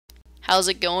How's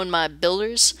it going, my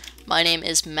builders? My name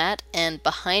is Matt, and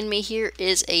behind me here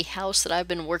is a house that I've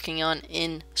been working on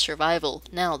in survival.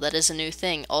 Now, that is a new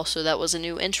thing. Also, that was a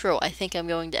new intro. I think I'm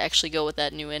going to actually go with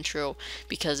that new intro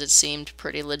because it seemed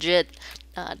pretty legit.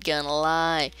 Not gonna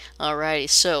lie. Alrighty,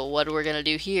 so what we're gonna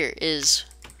do here is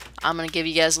I'm gonna give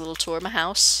you guys a little tour of my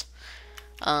house.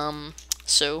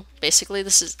 So basically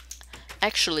this is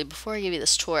actually, before I give you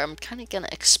this tour, I'm kind of going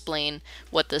to explain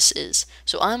what this is.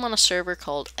 So I'm on a server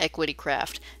called Equity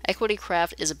Craft. Equity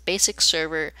Craft is a basic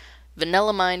server,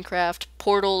 vanilla Minecraft,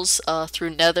 portals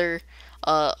through Nether,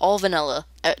 all vanilla,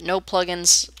 no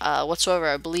plugins whatsoever,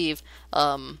 I believe.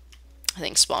 I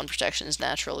think spawn protection is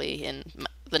naturally in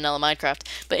vanilla Minecraft.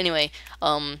 But anyway,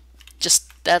 just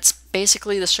that's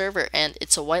basically the server, and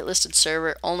it's a whitelisted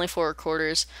server only for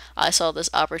recorders. I saw this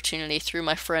opportunity through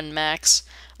my friend Max,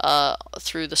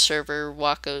 through the server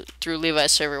Wako, through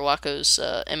Levi's server, Waco's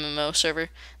MMO server,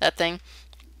 that thing,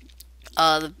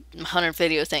 the 100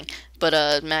 video thing.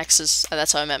 But Max is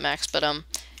that's how I met Max. But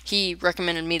he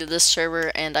recommended me to this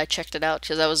server, and I checked it out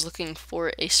because I was looking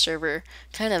for a server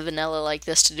kind of vanilla like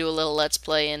this to do a little let's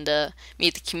play and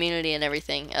meet the community and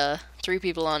everything. 3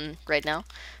 people on right now,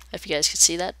 if you guys could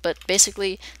see that. But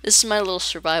basically, this is my little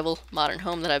survival modern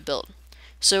home that I built.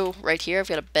 So right here I've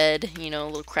got a bed, you know, a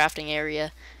little crafting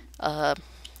area,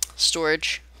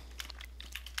 storage.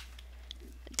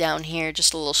 Down here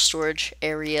just a little storage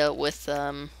area with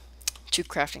 2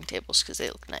 crafting tables because they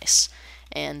look nice,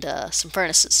 and some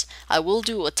furnaces. I will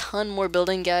do a ton more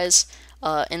building, guys,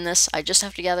 in this. I just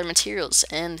have to gather materials,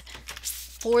 and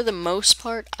for the most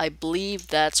part I believe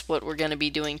that's what we're going to be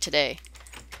doing today.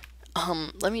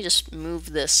 Let me just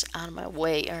move this out of my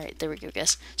way. Alright, there we go,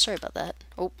 guys. Sorry about that.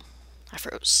 Oh, I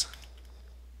froze.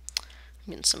 I'm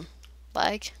getting some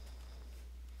lag.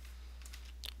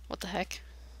 What the heck?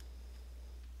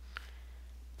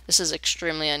 This is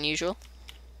extremely unusual.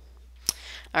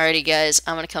 Alrighty, guys,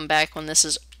 I'm going to come back when this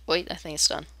is... Wait, I think it's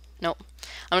done. Nope.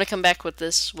 I'm going to come back with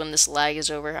this when this lag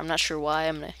is over. I'm not sure why.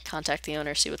 I'm going to contact the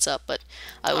owner, see what's up, but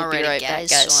I will be right back,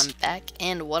 guys. So I'm back,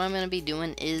 and what I'm going to be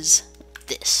doing is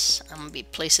this. I'm going to be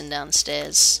placing down the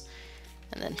stairs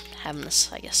and then having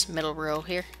this, I guess, middle row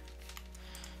here.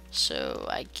 So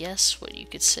I guess what you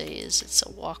could say is it's a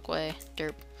walkway.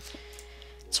 Derp.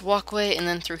 It's a walkway, and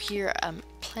then through here I'm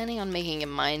planning on making a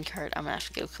minecart. I'm going to have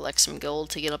to go collect some gold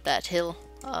to get up that hill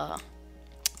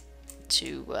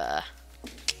to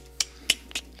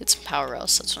get some power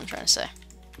rails. That's what I'm trying to say.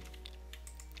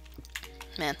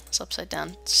 Man, this upside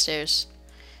down stairs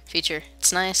feature,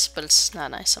 it's nice, but it's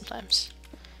not nice sometimes.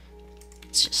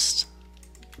 It's just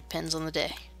depends on the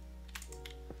day.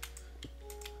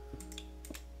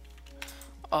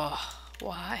 Oh,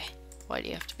 why? Why do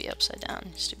you have to be upside down,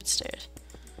 you stupid stairs?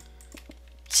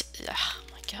 Oh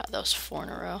my god, that was 4 in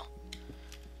a row.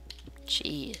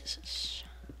 Jesus.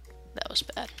 That was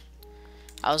bad.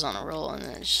 I was on a roll and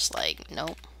then it's just like,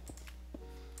 nope.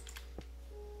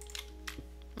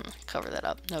 Cover that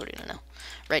up. Nobody will know.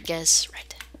 Right, guys?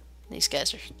 Right. These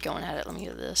guys are going at it. Let me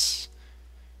go to this.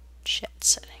 Chat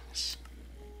settings.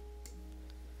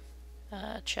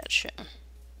 Chat shown.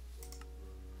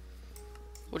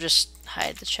 We'll just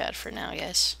hide the chat for now,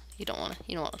 guys. You don't want to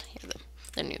hear them.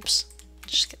 They're noobs.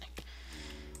 Just kidding.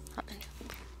 Not a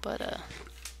noob. But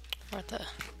we're at the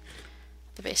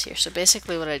base here. So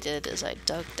basically what I did is I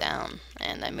dug down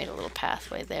and I made a little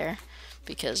pathway there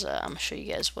because I'm going to show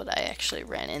you guys what I actually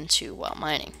ran into while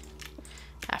mining.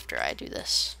 After I do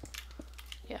this.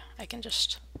 Yeah, I can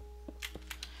just...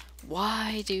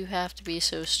 Why do you have to be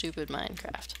so stupid,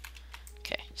 Minecraft?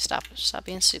 Okay, stop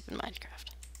being stupid, Minecraft.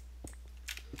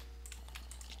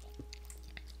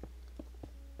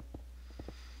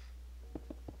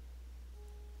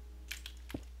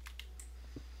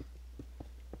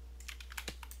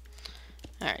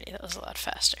 Alrighty, that was a lot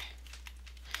faster.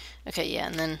 Okay, yeah,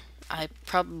 and then I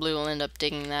probably will end up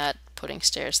digging that, putting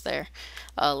stairs there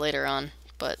later on,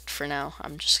 but for now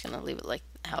I'm just gonna leave it like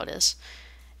how it is,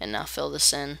 and now fill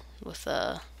this in with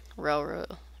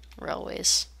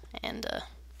railways, and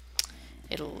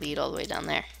it'll lead all the way down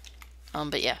there.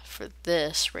 But yeah, for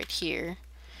this right here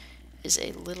is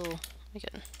a little...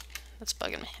 that's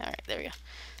bugging me. Alright, there we go.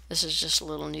 This is just a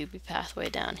little newbie pathway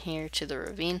down here to the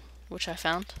ravine, which I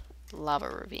found. Lava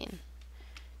ravine.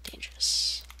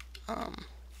 Dangerous. Don't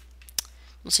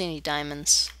see any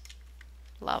diamonds.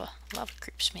 Lava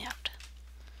creeps me out.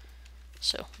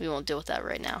 So we won't deal with that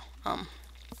right now.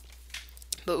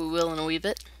 But we will in a wee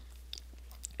bit.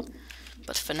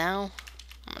 But for now,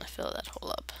 I'm gonna fill that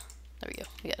hole up. There we go.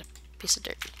 We got a piece of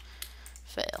dirt.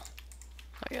 Fail.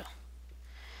 There we go.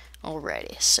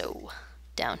 Alrighty, so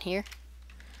down here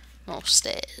No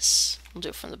stairs. We'll do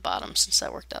it from the bottom since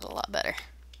that worked out a lot better.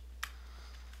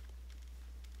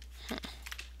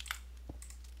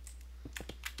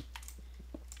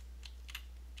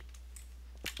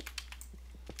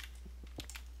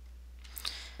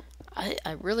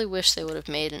 I really wish they would have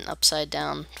made an upside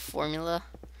down formula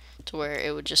to where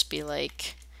it would just be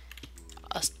like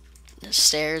a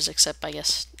stairs, except I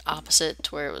guess opposite,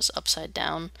 to where it was upside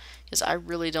down, because I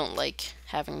really don't like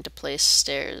having to place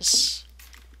stairs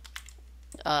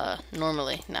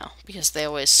normally now, because they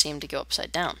always seem to go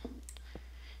upside down.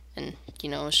 And you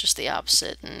know, it's just the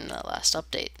opposite in the last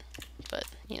update. But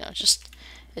you know, it's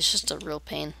just a real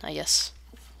pain, I guess.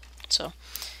 So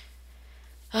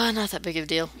not that big of a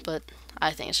deal, but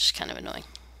I think it's just kind of annoying.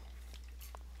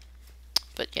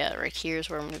 But yeah, right here is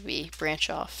where I'm going to be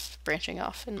branching off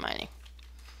and mining.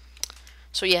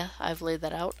 So yeah, I've laid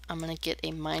that out. I'm going to get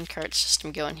a minecart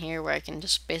system going here where I can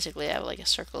just basically have like a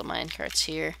circle of minecarts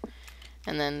here,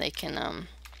 and then they can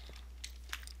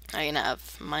I can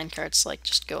have minecarts like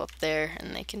just go up there,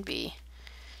 and they can be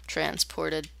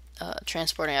transporting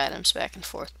items back and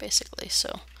forth basically.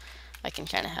 So I can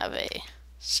kind of have a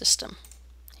system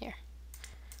here.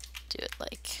 Do it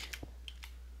like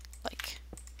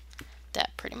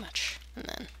that pretty much, and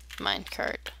then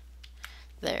minecart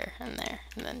there, and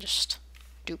then just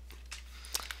doop.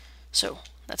 So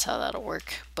that's how that'll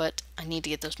work, but I need to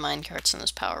get those minecarts and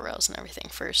those power rails and everything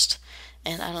first,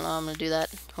 and I don't know how I'm going to do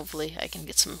that. Hopefully I can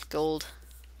get some gold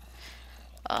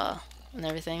and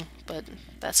everything, but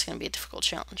that's going to be a difficult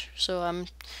challenge. So I'm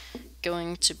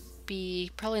going to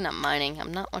be probably not mining.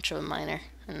 I'm not much of a miner,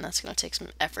 and that's going to take some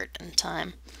effort and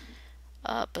time.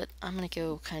 But I'm going to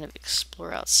go kind of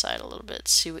explore outside a little bit,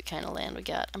 see what kind of land we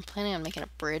got. I'm planning on making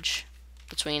a bridge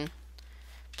between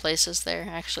places there.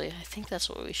 Actually, I think that's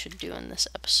what we should do in this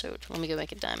episode. Let me go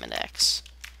make a diamond axe.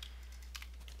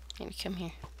 Can you come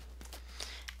here?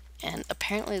 And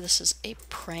apparently this is a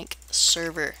prank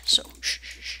server, so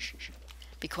shh.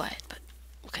 Be quiet, but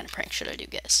what kind of prank should I do,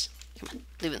 guys? Come on,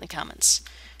 leave it in the comments.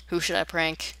 Who should I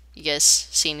prank? You guys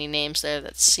see any names there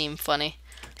that seem funny?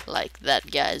 Like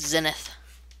that guy, Zenith.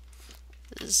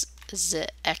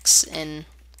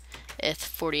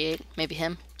 ZXNF48. Maybe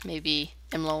him. Maybe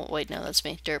Imlo. Wait, no, that's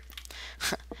me. Derp.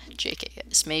 JK,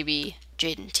 guys. Maybe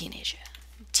Jaden Teenager.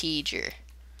 Teager.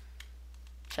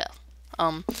 Fell.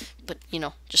 But, you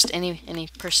know, just any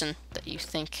person that you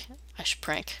think I should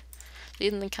prank,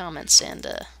 leave in the comments, and,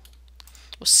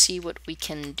 we'll see what we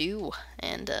can do,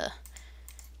 and,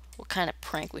 what kind of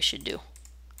prank we should do.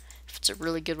 If it's a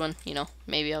really good one, you know,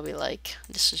 maybe I'll be like,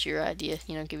 this is your idea,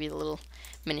 you know, give you a little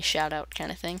mini shout out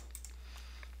kind of thing.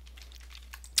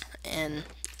 And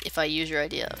if I use your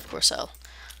idea, of course I'll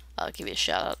give you a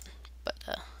shout out, but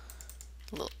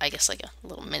I guess like a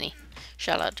little mini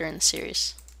shout out during the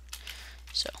series.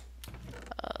 So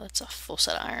that's a full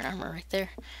set of iron armor right there.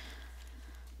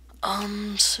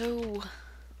 So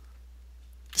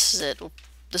this is it.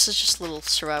 This is just a little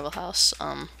survival house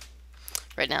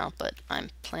right now, but I'm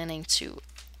planning to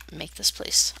make this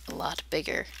place a lot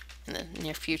bigger in the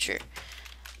near future.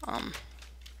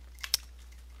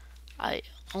 I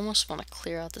almost want to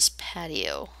clear out this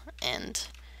patio and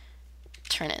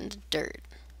turn it into dirt.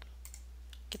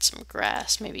 Get some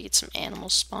grass, maybe get some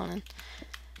animals spawning.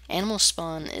 Animal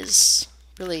spawn is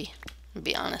really, to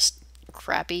be honest,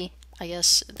 crappy, I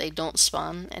guess. They don't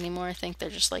spawn anymore. I think they're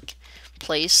just like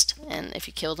placed, and if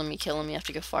you kill them, you kill them. You have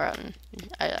to go far out, and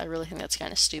I really think that's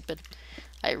kind of stupid.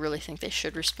 I really think they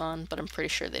should respawn, but I'm pretty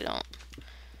sure they don't.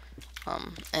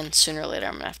 And sooner or later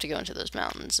I'm gonna have to go into those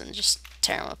mountains and just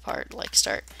tear them apart, like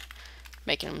start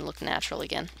making them look natural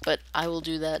again. But I will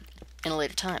do that in a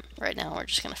later time. Right now we're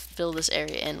just gonna fill this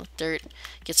area in with dirt,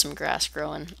 get some grass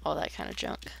growing, all that kind of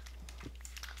junk.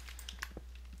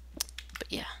 But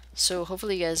yeah, so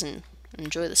hopefully you guys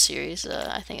enjoy the series.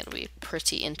 I think it'll be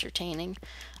pretty entertaining.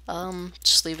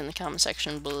 Just leave in the comment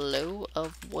section below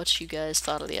of what you guys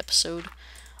thought of the episode,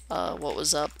 what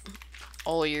was up,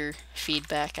 all your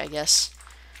feedback, I guess.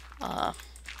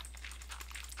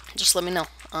 Just let me know,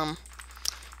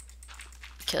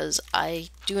 because I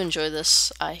do enjoy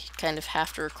this. I kind of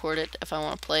have to record it if I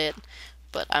want to play it,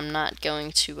 but I'm not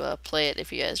going to play it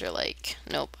if you guys are like,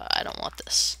 nope, I don't want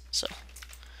this. So,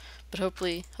 but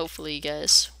hopefully you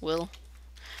guys will,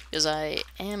 because I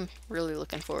am really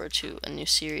looking forward to a new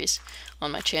series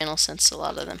on my channel, since a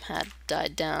lot of them had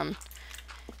died down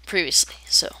previously.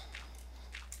 So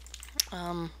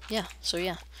yeah,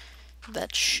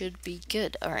 that should be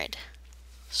good. Alright,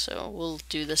 so we'll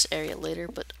do this area later,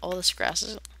 but all this grass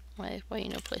is why you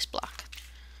know, place block.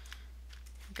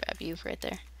 Grab you right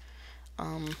there.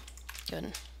 Go ahead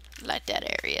and light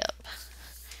that area up.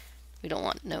 We don't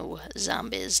want no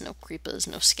zombies, no creepers,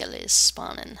 no skellies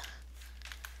spawning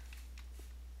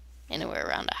anywhere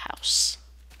around a house.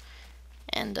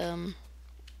 And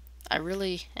I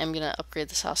really am gonna upgrade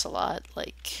this house a lot,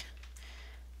 like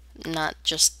not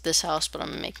just this house, but I'm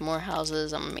gonna make more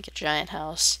houses. I'm gonna make a giant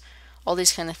house. All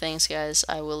these kind of things, guys,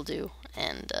 I will do,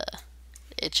 and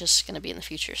it's just gonna be in the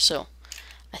future. So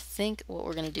I think what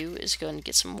we're gonna do is go and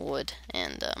get some wood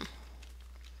and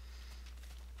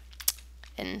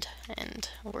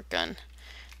work on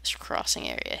this crossing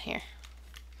area here.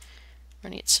 We're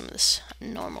gonna get some of this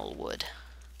normal wood.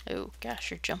 Oh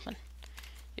gosh, you're jumping.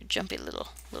 You jumpy little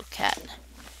cat.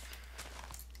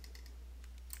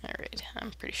 Alright,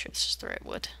 I'm pretty sure this is the right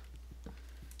wood.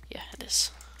 Yeah, it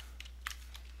is.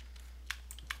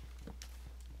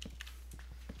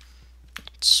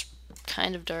 It's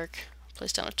kind of dark. I'll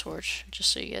place down a torch just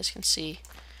so you guys can see.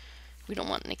 We don't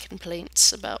want any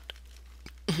complaints about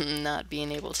not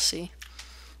being able to see.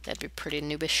 That'd be pretty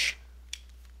noobish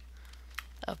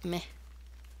of me.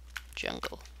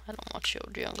 Jungle. I don't want your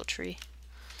jungle tree.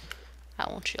 I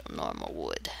want your normal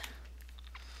wood.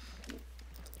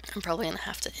 I'm probably gonna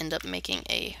have to end up making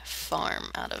a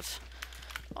farm out of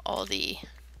all the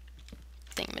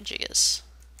thingamajiggas.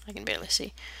 I can barely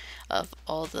see. Of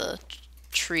all the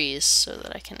trees so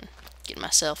that I can get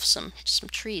myself some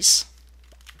trees.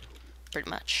 Pretty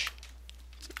much.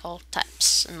 All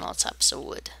types and all types of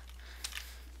wood.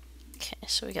 Okay,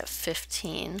 so we got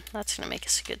 15. That's gonna make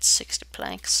us a good 60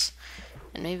 planks.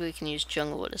 And maybe we can use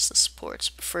jungle wood as the supports,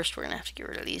 but first we're gonna have to get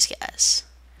rid of these guys.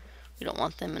 We don't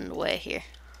want them in the way here.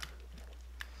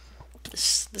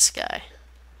 This guy.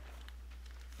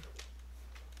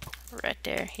 Right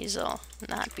there, he's all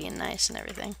not being nice and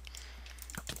everything.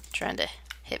 Trying to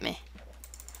hit me.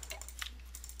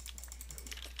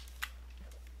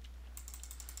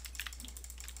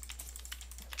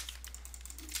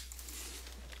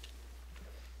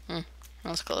 That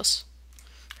was close.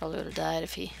 Probably would have died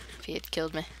if he had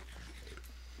killed me.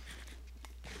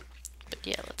 But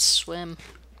yeah, let's swim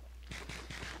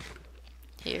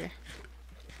here.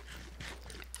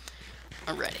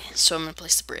 Alrighty, so I'm gonna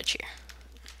place the bridge here.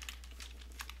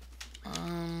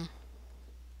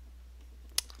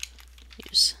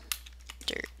 Use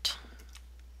dirt.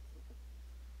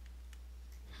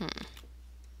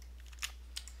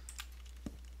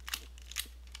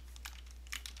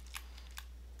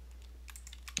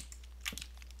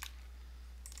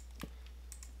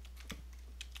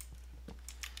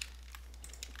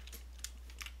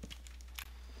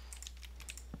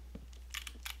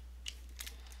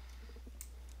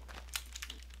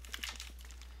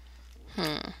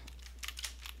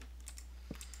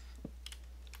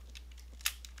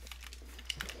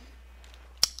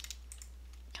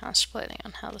 Contemplating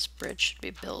on how this bridge should be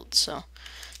built, so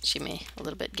excuse me a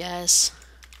little bit, guys.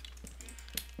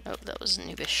 Oh, that was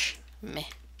noobish. Meh.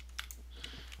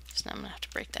 So now I'm gonna have to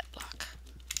break that block.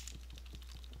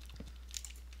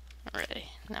 Alrighty,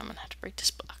 now I'm gonna have to break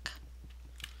this block.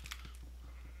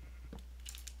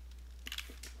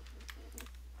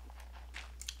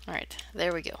 Alright,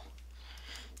 there we go.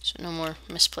 So no more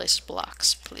misplaced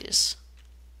blocks, please.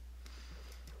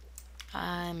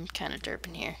 I'm kind of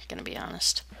derping here, gonna be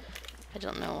honest. I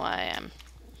don't know why I'm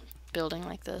building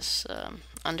like this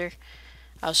under.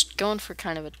 I was going for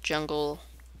kind of a jungle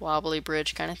wobbly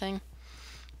bridge kind of thing,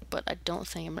 but I don't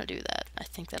think I'm gonna do that. I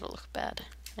think that'll look bad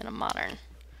in a modern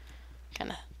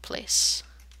kind of place.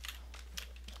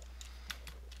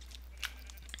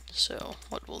 So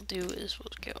what we'll do is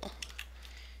we'll go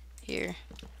here,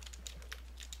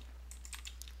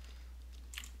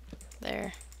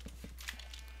 there.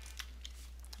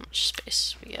 How much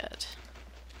space we got?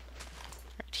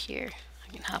 Right here.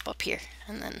 I can hop up here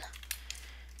and then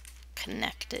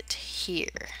connect it here.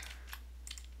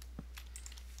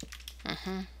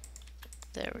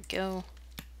 There we go.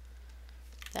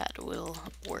 That will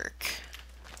work.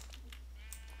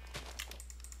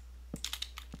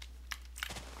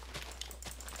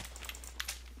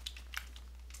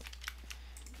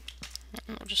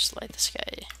 And we'll just slide this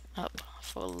guy up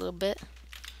for a little bit.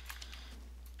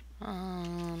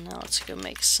 Now let's go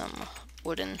make some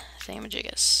wooden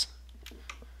thingamajiggas.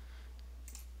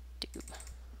 Do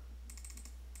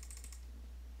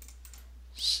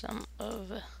some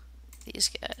of these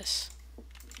guys.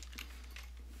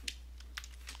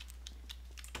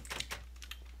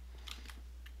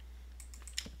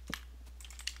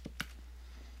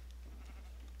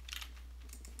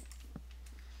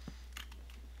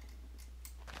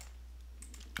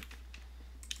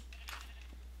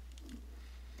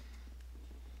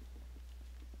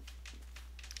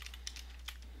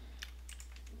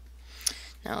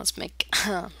 Now let's make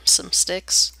some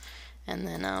sticks, And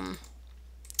then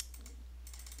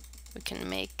we can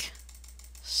make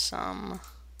some,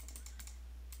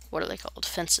 what are they called?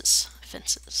 Fences.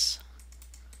 Fences.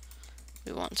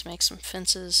 We want to make some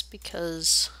fences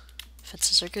because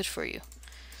fences are good for you.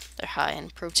 They're high in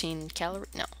protein, calorie.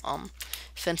 No,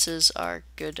 fences are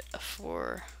good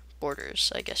for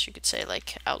borders, I guess you could say,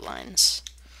 like outlines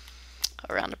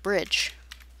around a bridge,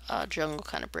 a jungle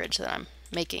kind of bridge that I'm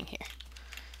making here.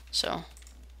 So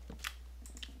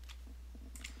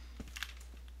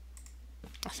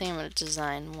I think I'm going to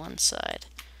design one side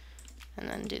and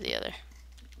then do the other.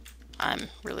 I'm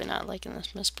really not liking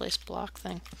this misplaced block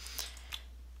thing.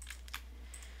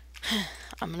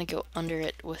 I'm going to go under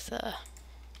it with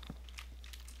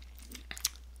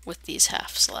these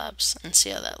half slabs and see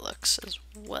how that looks as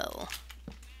well.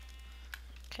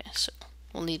 Okay, so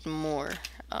we'll need more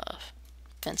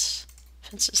fences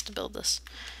to build this,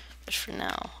 but for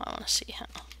now I want to see how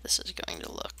this is going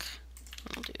to look.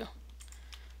 We'll do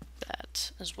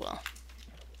that as well.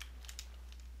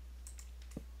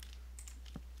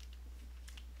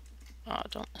 Oh,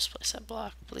 don't misplace that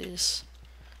block, please.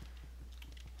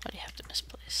 Why do you have to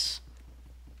misplace?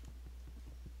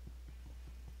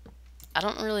 I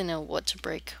don't really know what to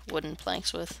break wooden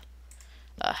planks with.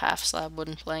 Half slab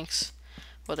wooden planks.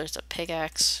 Whether it's a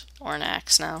pickaxe or an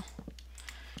axe now.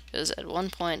 Because at one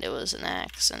point it was an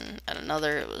axe, and at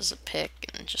another it was a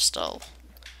pick, and just all,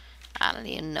 I don't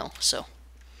even know. So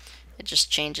it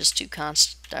just changes too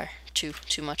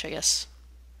much, I guess.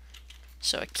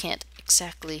 So I can't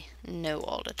exactly know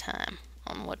all the time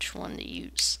on which one to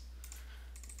use.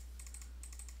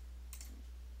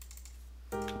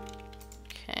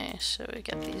 Okay, so we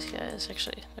got these guys.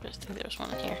 Actually, I think there was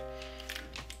one in here.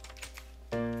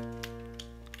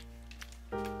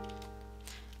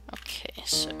 Okay,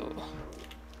 so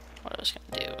what I was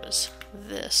going to do was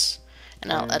this,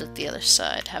 and I'll edit the other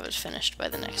side, have it finished by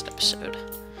the next episode.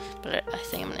 But I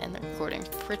think I'm going to end the recording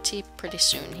pretty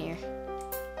soon here.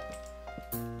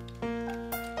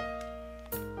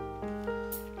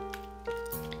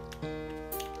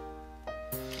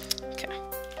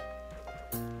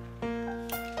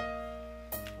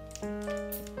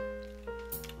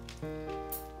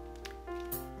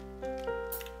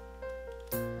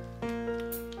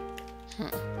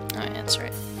 Oh yeah, that's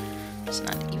right. Let's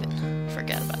not even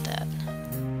forget about that.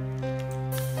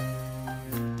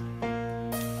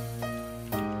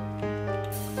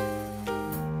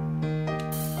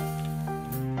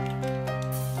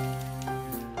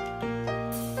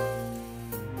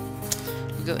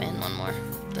 We'll go in one more.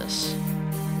 This.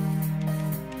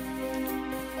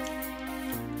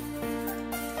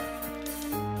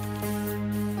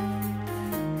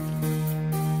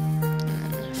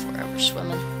 And then forever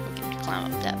swimming.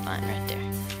 Climb up that vine right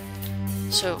there.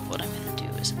 So what I'm going to do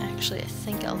is actually, I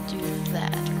think I'll do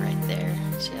that right there.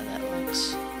 See how that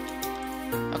looks?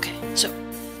 Okay, so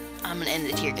I'm going to end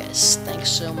it here, guys. Thanks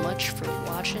so much for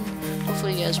watching.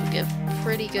 Hopefully you guys will give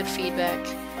pretty good feedback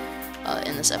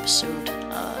in this episode.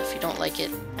 If you don't like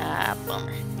it,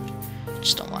 bummer.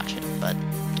 Just don't watch it. But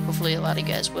hopefully a lot of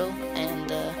you guys will. And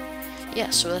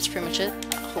yeah, so that's pretty much it.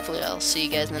 Hopefully I'll see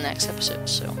you guys in the next episode.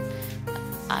 So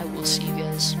I will see you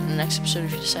guys in the next episode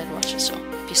if you decide to watch it, so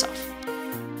peace off.